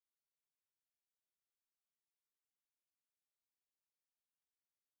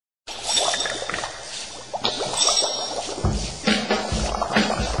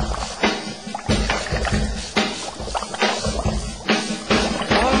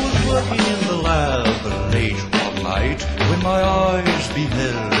working in the lab late one night when my eyes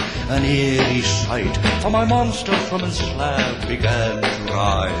beheld an eerie sight. For my monster from his slab began to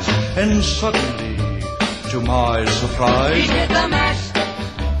rise, and suddenly, to my surprise, he did the mash.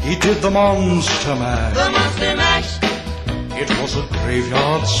 He did the monster mash. The monster mash. It was a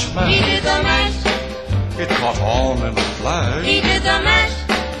graveyard smash. He did the mash. It caught on in a flash. He did the mash.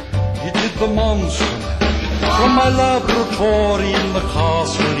 He did the monster mash. From my laboratory in the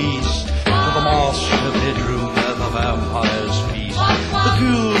castle east to the master bedroom where the vampires feast, the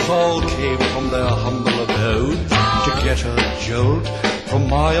ghouls all came from their humble abode to get a jolt from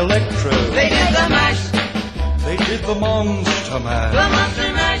my electrode. They did the mash. They did the monster mash. The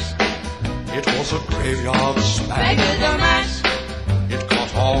monster mash. It was a graveyard They smash. did the mash. It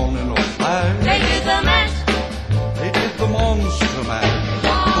caught on in a flash. They did the mash. They did the monster mash.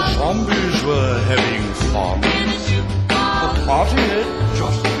 The zombies were having fun. The party had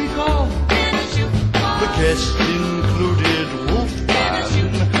just begun. The guests included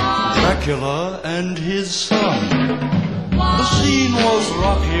Wolfman, Dracula, and his son. The scene was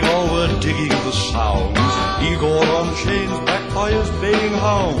rocking, all were digging the sounds. Igor on chains, backed by his baying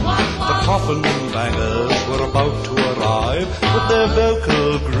hound. The coffin bangers were about to arrive with their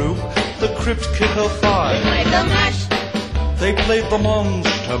vocal group, the Crypt Kicker Five. They played the mash. They played the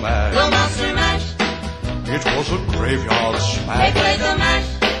monster mash. The monster mash. It was a graveyard They smash. played the mash.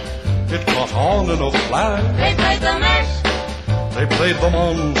 It caught on in a flash. They played the mash. They played the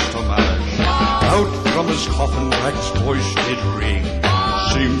monster mash. Out from his coffin, Rex's voice did ring.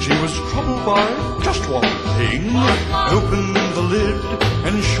 Seemed he was troubled by just one thing. Opened the lid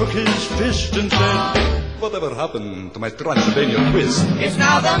and shook his fist and said, "Whatever happened to my Transylvania twist?" It's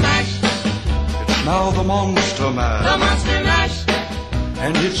now the mash. It's now the monster The mash. monster mash.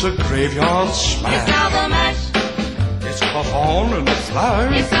 And it's a graveyard It's smash. now the mash. It's caught on in a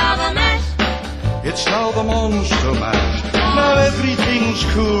flash. It's now the mash. It's now the monster mash. Now everything's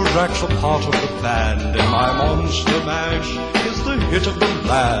cool. Drax a part of the band, and my monster mash is the hit of the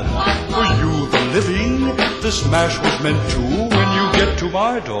land. For you, the living, this mash was meant to. When you get to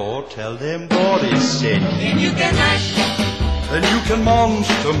my door, tell them what is said. Then you can mash. Then you can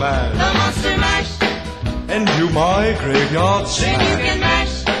monster mash, The monster mash. and do my graveyard Then you can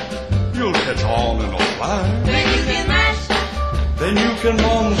smash. mash. You'll catch on in a flash. Then you can mash. Then you can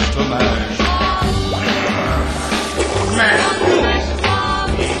monster mash. Monster mash.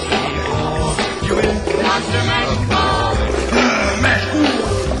 You in Monster mash. mash.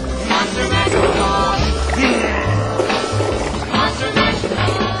 Monster mash. Monster mash.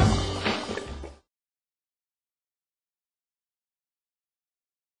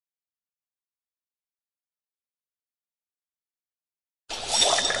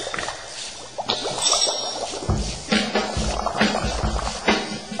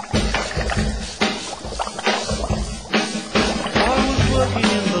 Working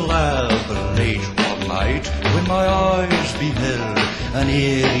in the lab late one night when my eyes beheld an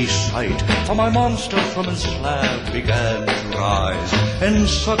eerie sight. For my monster from his slab began to rise, and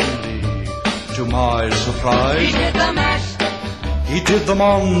suddenly, to my He surprise, did the mash. he did the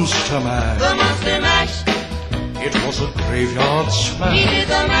monster mash. The monster mash. It was a graveyard He smash. did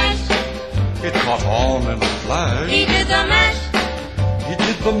the mash. It caught on in a flash. He did the mash. He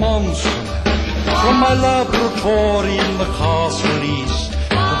did the monster mash. From my laboratory in the castle east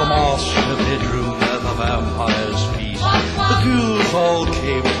to the master bedroom where the vampires feast, the ghouls all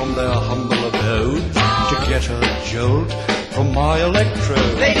came from their humble abode to get a jolt from my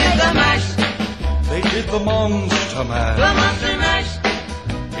electrode. They did the mash. They did the monster The mash. monster mash.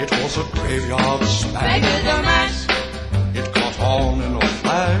 It was a graveyard They smash. did the mash. It caught on in a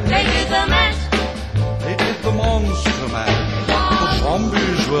flash. They did the mash. They did the monster mash. The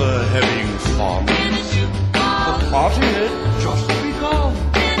zombies were having fun. The party had just begun.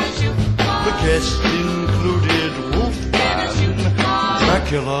 The guests included Wolfman,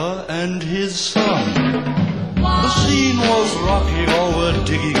 Dracula, and his son. The scene was rocking, all were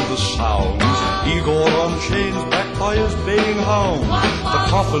digging the sounds. Igor on chains, backed by his baying hound. The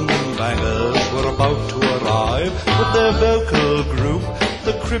coffin bangers were about to arrive with their vocal group,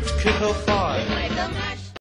 the Crypt Kicker Five. They played the mash.